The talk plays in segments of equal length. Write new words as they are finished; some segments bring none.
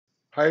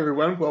Hi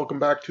everyone, welcome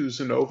back to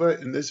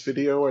Zenova. In this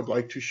video, I'd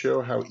like to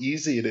show how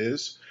easy it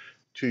is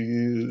to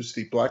use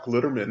the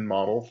Black-Litterman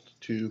model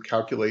to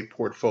calculate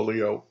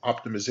portfolio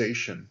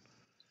optimization.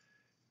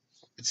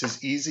 It's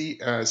as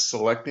easy as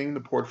selecting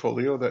the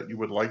portfolio that you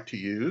would like to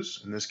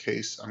use. In this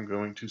case, I'm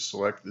going to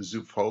select the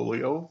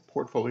Zoofolio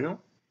portfolio.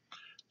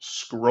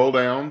 Scroll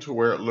down to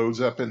where it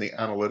loads up in the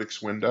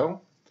analytics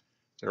window.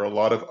 There are a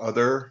lot of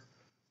other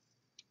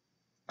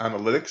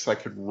analytics I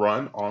could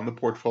run on the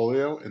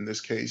portfolio, in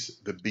this case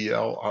the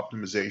BL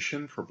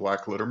optimization for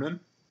Black-Litterman.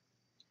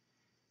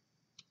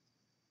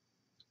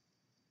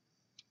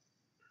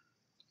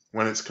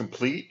 When it's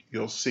complete,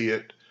 you'll see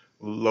it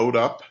load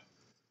up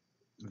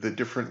the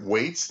different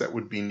weights that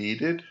would be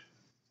needed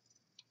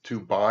to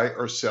buy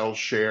or sell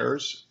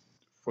shares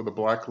for the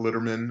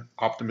Black-Litterman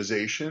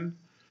optimization.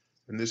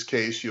 In this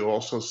case, you'll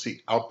also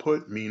see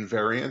output, mean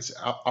variance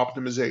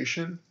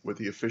optimization with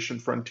the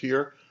efficient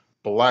frontier,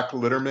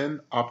 Black-Litterman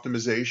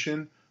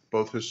optimization,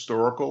 both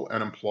historical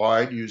and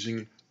implied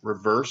using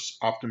reverse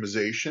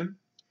optimization.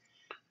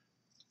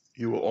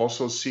 You will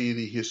also see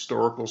the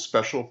historical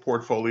special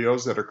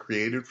portfolios that are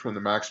created from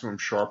the maximum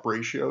Sharpe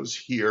ratios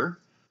here,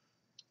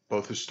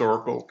 both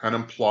historical and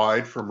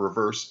implied from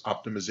reverse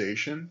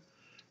optimization.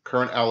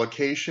 Current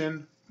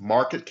allocation,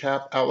 market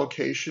cap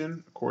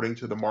allocation, according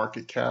to the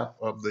market cap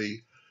of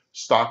the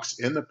stocks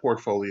in the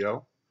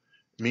portfolio,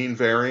 mean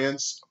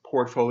variance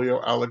portfolio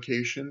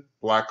allocation,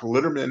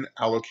 Black-Litterman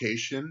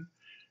allocation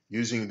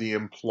using the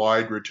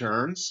implied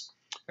returns.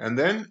 And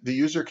then the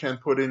user can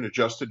put in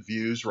adjusted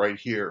views right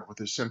here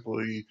with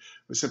simply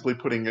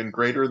putting in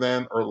greater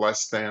than or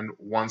less than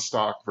one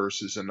stock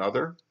versus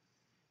another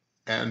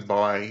and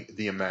by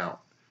the amount.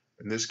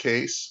 In this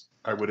case,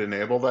 I would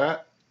enable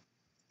that,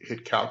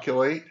 hit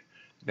calculate.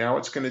 Now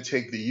it's going to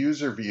take the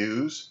user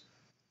views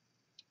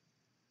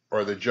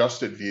or the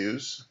adjusted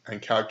views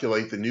and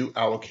calculate the new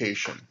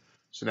allocation.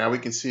 So now we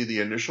can see the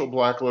initial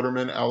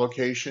Black-Litterman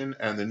allocation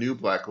and the new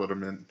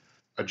Black-Litterman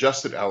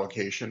adjusted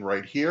allocation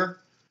right here.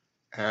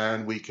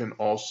 And we can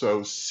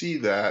also see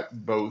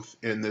that both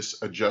in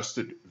this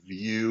adjusted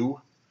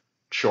view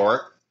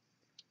chart,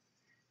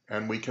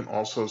 and we can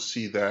also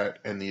see that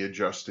in the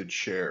adjusted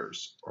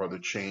shares or the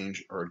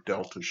change or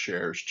delta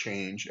shares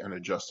change and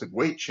adjusted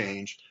weight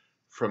change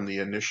from the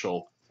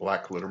initial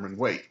Black-Litterman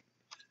weight.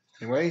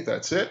 Anyway,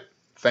 that's it.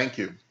 Thank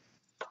you.